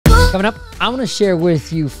Coming up, I want to share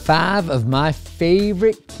with you 5 of my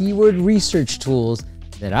favorite keyword research tools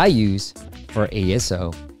that I use for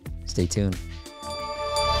ASO. Stay tuned.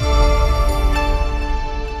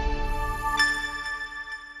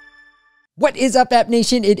 What is up, App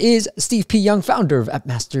Nation? It is Steve P. Young, founder of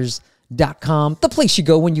appmasters.com, the place you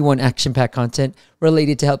go when you want action-packed content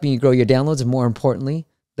related to helping you grow your downloads and, more importantly,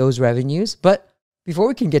 those revenues. But before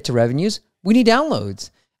we can get to revenues, we need downloads.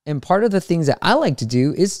 And part of the things that I like to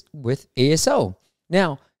do is with ASO.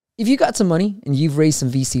 Now, if you got some money and you've raised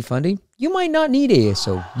some VC funding, you might not need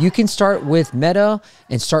ASO. You can start with Meta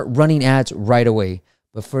and start running ads right away.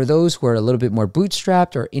 But for those who are a little bit more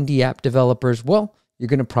bootstrapped or indie app developers, well, you're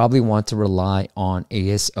going to probably want to rely on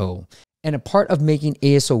ASO. And a part of making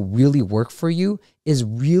ASO really work for you is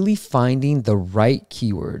really finding the right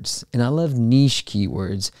keywords. And I love niche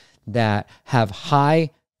keywords that have high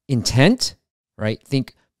intent, right?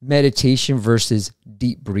 Think meditation versus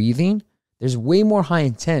deep breathing. There's way more high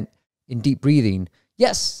intent in deep breathing.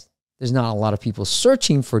 Yes, there's not a lot of people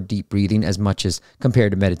searching for deep breathing as much as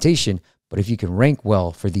compared to meditation. But if you can rank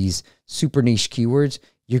well for these super niche keywords,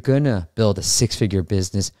 you're going to build a 6-figure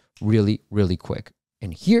business really, really quick.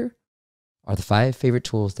 And here are the 5 favorite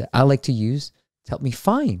tools that I like to use to help me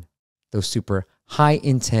find those super high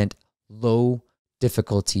intent, low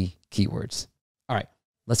difficulty keywords. All right,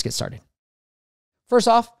 let's get started. First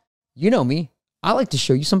off, you know me, I like to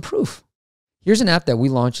show you some proof. Here's an app that we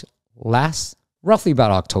launched roughly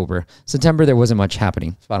about October. September, there wasn't much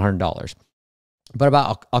happening. It's about $100. But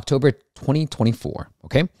about October 2024,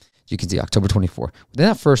 okay? You can see October 24. Within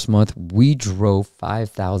that first month, we drove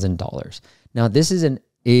 $5,000. Now, this is an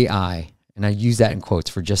AI, and I use that in quotes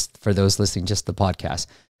for those listening, just the podcast,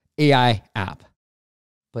 AI app.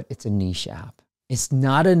 But it's a niche app. It's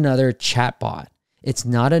not another chatbot. It's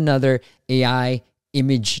not another AI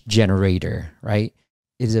image generator, right?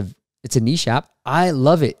 It's a niche app. I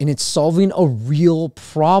love it, and it's solving a real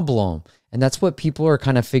problem. And that's what people are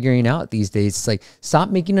kind of figuring out these days. It's like, stop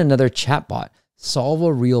making another chatbot. Solve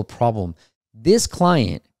a real problem. This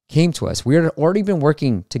client came to us. We had already been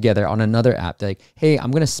working together on another app. They're like, hey,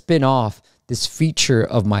 I'm going to spin off this feature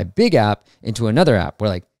of my big app into another app. We're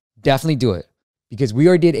like, definitely do it. Because we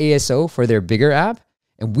already did ASO for their bigger app.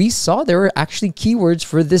 And we saw there were actually keywords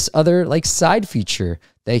for this other like side feature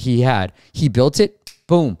that he had. He built it,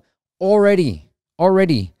 boom, already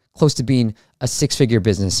close to being a 6-figure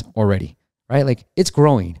business already, right? Like it's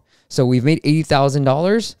growing. So we've made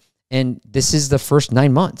 $80,000 and this is the first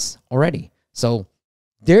 9 months already. So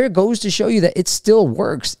there it goes to show you that it still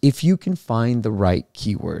works if you can find the right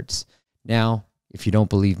keywords. Now, if you don't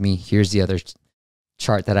believe me, here's the other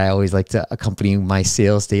chart that I always like to accompany my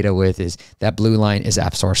sales data with. Is that blue line is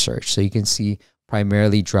App Store search. So you can see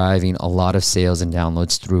primarily driving a lot of sales and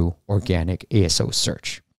downloads through organic ASO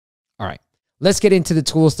search. All right, let's get into the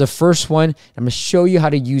tools. The first one, I'm going to show you how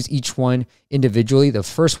to use each one individually. The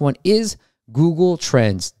first one is Google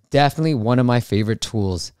Trends. Definitely one of my favorite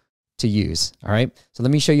tools to use. All right, so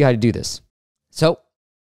let me show you how to do this. So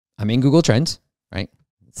I'm in Google Trends, right?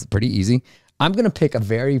 It's pretty easy. I'm going to pick a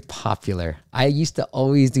very popular. I used to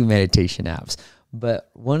always do meditation apps,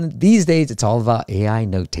 but these days it's all about AI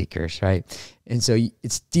note takers, right? And so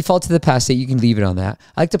it's default to the past state. You can leave it on that.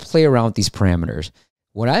 I like to play around with these parameters.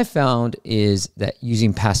 What I found is that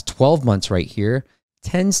using past 12 months right here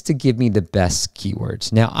tends to give me the best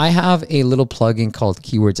keywords. Now, I have a little plugin called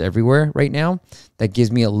Keywords Everywhere right now that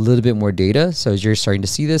gives me a little bit more data. So as you're starting to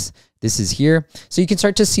see this is here. So you can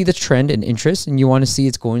start to see the trend and interest, and you want to see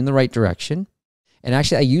it's going in the right direction. And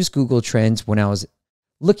actually, I used Google Trends when I was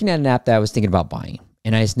looking at an app that I was thinking about buying.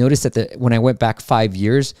 And I just noticed that when I went back 5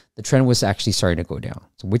 years, the trend was actually starting to go down,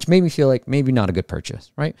 so which made me feel like maybe not a good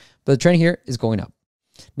purchase, right? But the trend here is going up.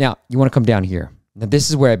 Now, you want to come down here. Now, this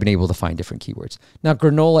is where I've been able to find different keywords. Now,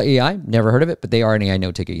 Granola AI, never heard of it, but they are an AI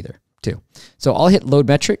note taker too. So I'll hit load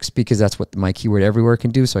metrics because that's what my Keyword Everywhere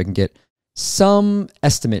can do. So I can get some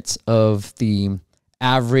estimates of the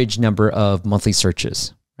average number of monthly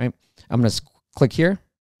searches, right? I'm going to click here,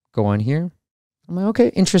 go on here. I'm like, okay,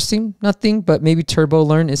 interesting. Nothing, but maybe Turbo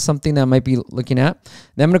Learn is something that I might be looking at.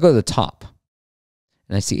 Then I'm going to go to the top.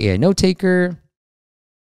 And I see AI Note Taker.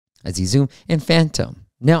 I see Zoom and Phantom.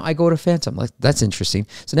 Now I go to Phantom. Like, that's interesting.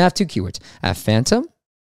 So now I have 2 keywords. I have Phantom,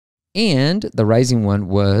 and the rising one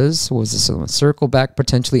was, what was this one? Circle Back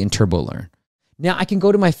potentially, and Turbo Learn. Now I can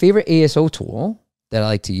go to my favorite ASO tool that I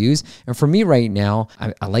like to use. And for me right now,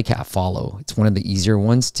 I like AppFollow. It's one of the easier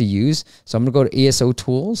ones to use. So I'm going to go to ASO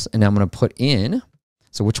tools, and I'm going to put in,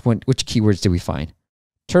 so which keywords did we find?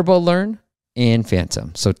 Turbo Learn and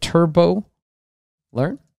Phantom. So Turbo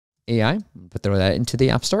Learn AI, throw that into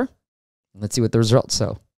the App Store. Let's see what the results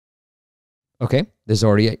show. Okay, there's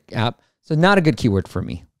already an app. So not a good keyword for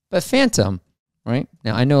me. But Phantom, right?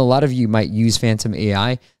 Now, I know a lot of you might use Phantom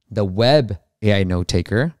AI, the web AI note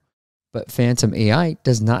taker, but Phantom AI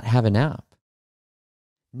does not have an app.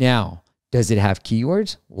 Now, does it have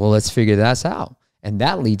keywords? Well, let's figure that out. And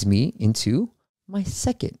that leads me into my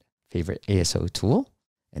second favorite ASO tool,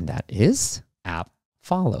 and that is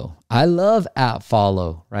AppFollow. I love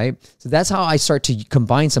AppFollow, right? So that's how I start to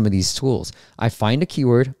combine some of these tools. I find a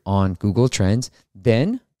keyword on Google Trends,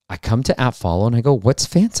 then I come to AppFollow and I go, what's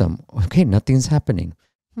Phantom? Okay, nothing's happening.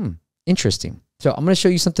 Interesting. So I'm going to show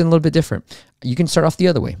you something a little bit different. You can start off the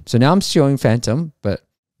other way. So now I'm showing Phantom, but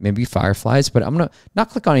maybe fireflies, but I'm going to not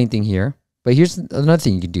click on anything here. But here's another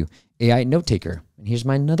thing you can do, AI note taker. And here's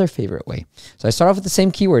my another favorite way. So I start off with the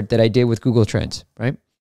same keyword that I did with Google Trends, right?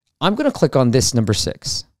 I'm going to click on this number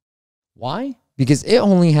 6. Why? Because it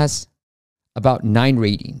only has about 9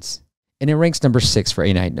 ratings and it ranks number 6 for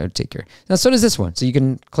AI note taker. Now, so does this one. So you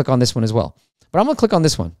can click on this one as well. But I'm going to click on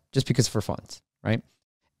this one just because for fun, right?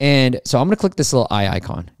 And so I'm going to click this little eye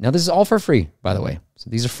icon. Now, this is all for free, by the way. So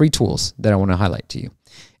these are free tools that I want to highlight to you.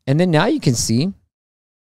 And then now you can see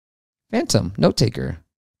Phantom note taker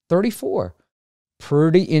 34.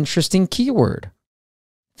 Pretty interesting keyword.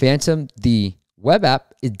 Phantom, the web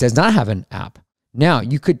app, it does not have an app. Now,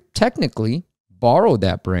 you could technically borrow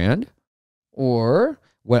that brand, or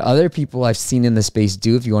what other people I've seen in the space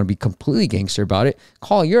do, if you want to be completely gangster about it,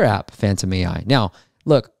 call your app Phantom AI. Now,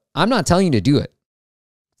 look, I'm not telling you to do it.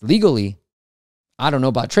 Legally, I don't know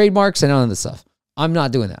about trademarks and all of this stuff. I'm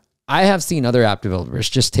not doing that. I have seen other app developers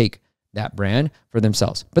just take that brand for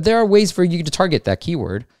themselves. But there are ways for you to target that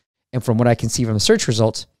keyword. And from what I can see from the search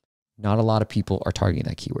results, not a lot of people are targeting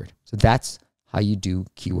that keyword. So that's how you do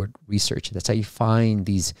keyword research. That's how you find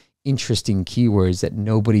these interesting keywords that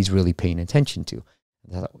nobody's really paying attention to.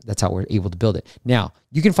 That's how we're able to build it. Now,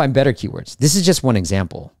 you can find better keywords. This is just one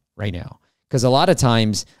example right now, because a lot of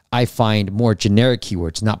times I find more generic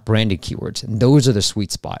keywords, not branded keywords. And those are the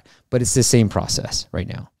sweet spot. But it's the same process right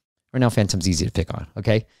now. Right now, Phantom's easy to pick on,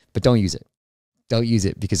 okay? But don't use it. Don't use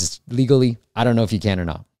it because it's legally, I don't know if you can or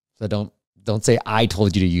not. So don't say I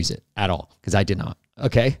told you to use it at all, because I did not,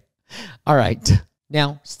 okay? All right.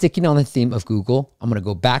 Now, sticking on the theme of Google, I'm going to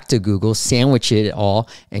go back to Google, sandwich it all,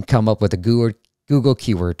 and come up with a Google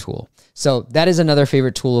keyword tool. So that is another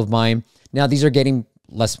favorite tool of mine. Now, these are getting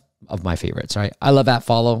less of my favorites, right? I love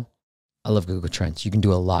AppFollow. I love Google Trends. You can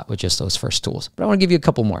do a lot with just those first tools. But I want to give you a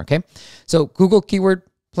couple more, okay? So Google Keyword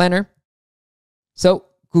Planner. So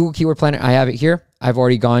Google Keyword Planner, I have it here. I've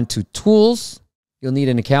already gone to Tools. You'll need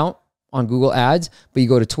an account on Google Ads, but you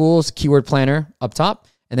go to Tools, Keyword Planner up top,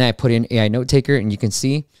 and then I put in AI Note Taker, and you can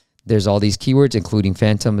see there's all these keywords, including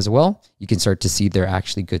Phantom as well. You can start to see they're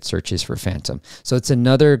actually good searches for Phantom. So it's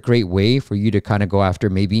another great way for you to kind of go after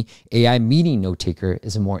maybe AI Meeting Note Taker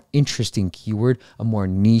is a more interesting keyword, a more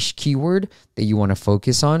niche keyword that you want to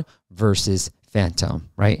focus on versus Phantom,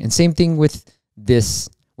 right? And same thing with this.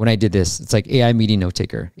 When I did this, it's like AI Meeting Note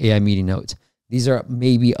Taker, AI Meeting Notes. These are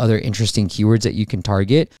maybe other interesting keywords that you can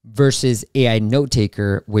target versus AI Note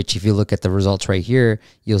Taker, which if you look at the results right here,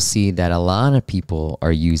 you'll see that a lot of people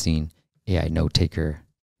are using AI Note Taker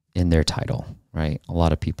in their title, right? A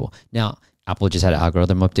lot of people. Now, Apple just had an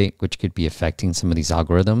algorithm update, which could be affecting some of these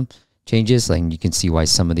algorithm changes. Like you can see why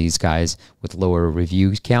some of these guys with lower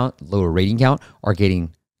review count, lower rating count are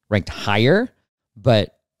getting ranked higher,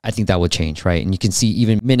 but I think that will change, right? And you can see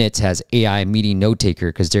even Minutes has AI Meeting Note Taker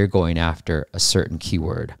because they're going after a certain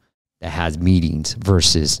keyword that has meetings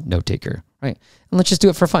versus Note Taker, right? And let's just do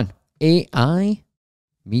it for fun. AI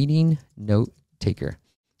Meeting Note Taker.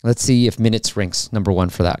 Let's see if Minutes ranks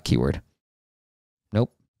 #1 for that keyword.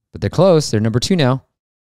 Nope, but they're close. They're #2 now.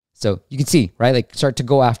 So you can see, right? Like start to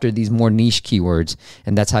go after these more niche keywords,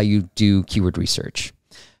 and that's how you do keyword research.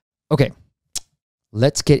 Okay.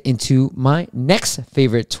 Let's get into my next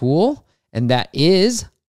favorite tool, and that is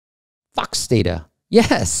FoxData.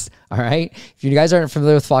 Yes. All right. If you guys aren't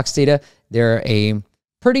familiar with FoxData, they're a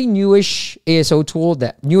pretty newish ASO tool,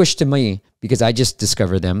 that newish to me because I just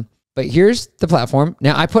discovered them. But here's the platform.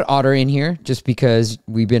 Now I put Otter in here just because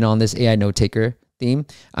we've been on this AI Note Taker theme.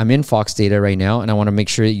 I'm in FoxData right now, and I want to make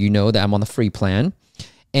sure that you know that I'm on the free plan.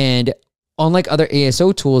 And unlike other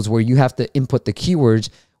ASO tools where you have to input the keywords,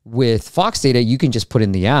 with FoxData, you can just put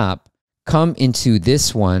in the app, come into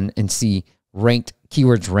this one and see ranked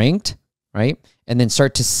keywords ranked, right? And then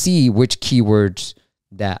start to see which keywords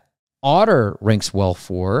that Otter ranks well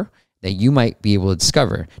for that you might be able to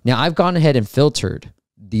discover. Now, I've gone ahead and filtered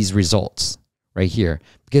these results right here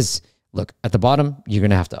because look, at the bottom, you're going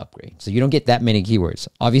to have to upgrade. So you don't get that many keywords.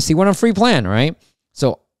 Obviously, we're on a free plan, right?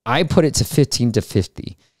 So I put it to 15 to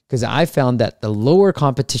 50 because I found that the lower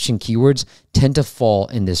competition keywords tend to fall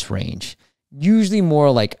in this range, usually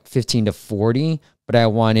more like 15 to 40, but I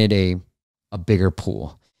wanted a bigger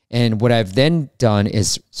pool. And what I've then done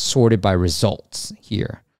is sorted by results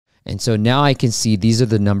here. And so now I can see these are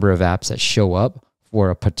the number of apps that show up for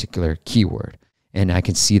a particular keyword. And I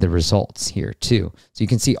can see the results here too. So you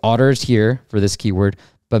can see Otter's here for this keyword,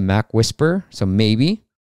 but Mac Whisper, so maybe,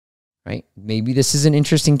 right? Maybe this is an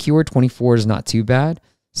interesting keyword. 24 is not too bad.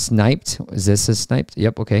 Sniped, is this a sniped?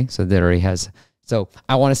 Yep, okay, so that already has. So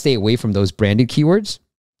I want to stay away from those branded keywords,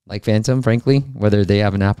 like Phantom, frankly, whether they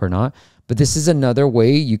have an app or not. But this is another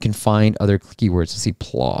way you can find other keywords. Let's see,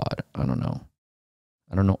 Plod, I don't know.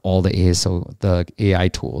 I don't know all the ASO, the AI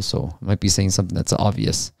tools, so I might be saying something that's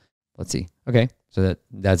obvious. Let's see. Okay, so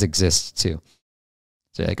that exists too.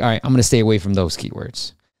 So like, all right, I'm going to stay away from those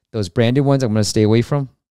keywords. Those branded ones I'm going to stay away from,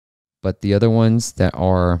 but the other ones that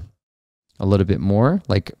are a little bit more,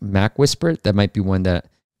 like Mac Whisper, that might be one that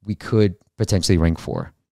we could potentially rank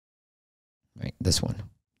for. Right, this one.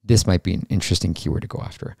 This might be an interesting keyword to go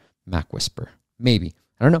after. Mac Whisper, maybe.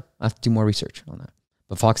 I don't know. I have to do more research on that.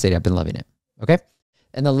 But FoxData, I've been loving it. Okay.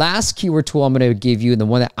 And the last keyword tool I'm going to give you, and the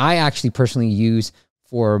one that I actually personally use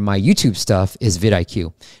for my YouTube stuff, is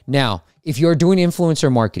VidIQ. Now, if you're doing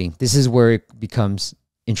influencer marketing, this is where it becomes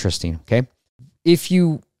interesting. Okay. If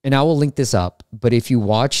you, and I will link this up, but if you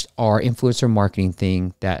watched our influencer marketing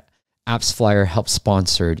thing that Apps Flyer helped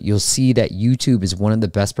sponsored, you'll see that YouTube is one of the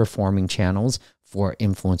best performing channels for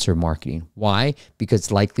influencer marketing. Why?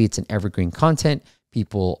 Because likely it's an evergreen content.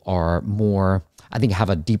 People are more, I think, have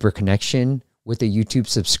a deeper connection with a YouTube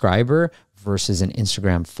subscriber versus an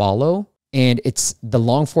Instagram follow. And it's the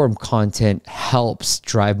long form content helps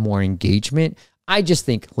drive more engagement. I just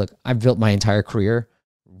think, look, I've built my entire career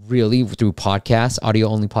really through podcasts, audio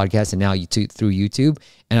only podcasts, and now YouTube, through YouTube.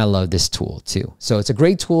 And I love this tool too. So it's a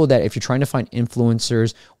great tool that if you're trying to find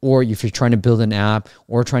influencers, or if you're trying to build an app,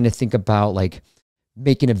 or trying to think about like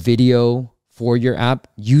making a video for your app,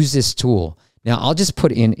 use this tool. Now I'll just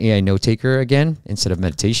put in AI Note Taker again instead of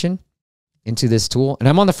meditation into this tool. And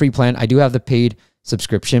I'm on the free plan. I do have the paid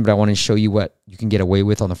subscription, but I want to show you what you can get away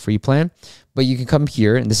with on the free plan. But you can come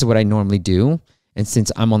here, and this is what I normally do. And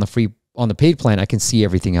since I'm on the paid plan, I can see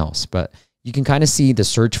everything else. But you can kind of see the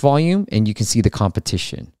search volume, and you can see the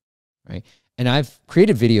competition, right? And I've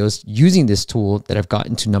created videos using this tool that I've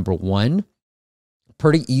gotten to #1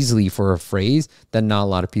 pretty easily for a phrase that not a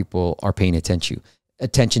lot of people are paying attention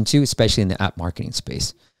to, especially in the app marketing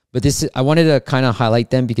space. But this is, I wanted to kind of highlight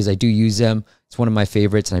them because I do use them. It's one of my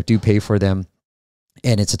favorites, and I do pay for them.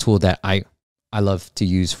 And it's a tool that I love to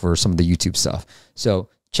use for some of the YouTube stuff. So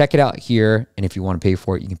check it out here. And if you want to pay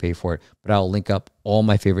for it, you can pay for it. But I'll link up all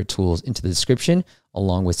my favorite tools into the description,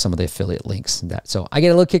 along with some of the affiliate links. So I get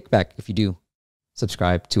a little kickback if you do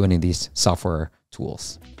subscribe to any of these software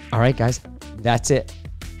tools. All right, guys, that's it.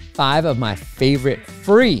 5 of my favorite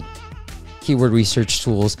free keyword research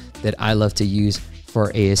tools that I love to use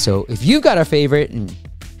for ASO. If you've got a favorite and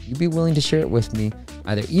you'd be willing to share it with me,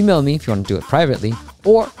 either email me if you want to do it privately,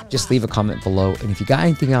 or just leave a comment below. And if you got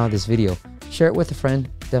anything out of this video, share it with a friend.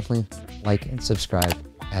 Definitely like and subscribe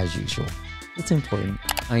as usual. It's important.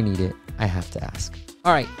 I need it. I have to ask.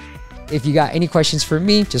 All right. If you got any questions for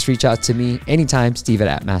me, just reach out to me anytime,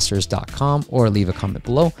 steve@appmasters.com, or leave a comment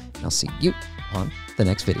below, and I'll see you on the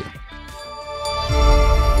next video.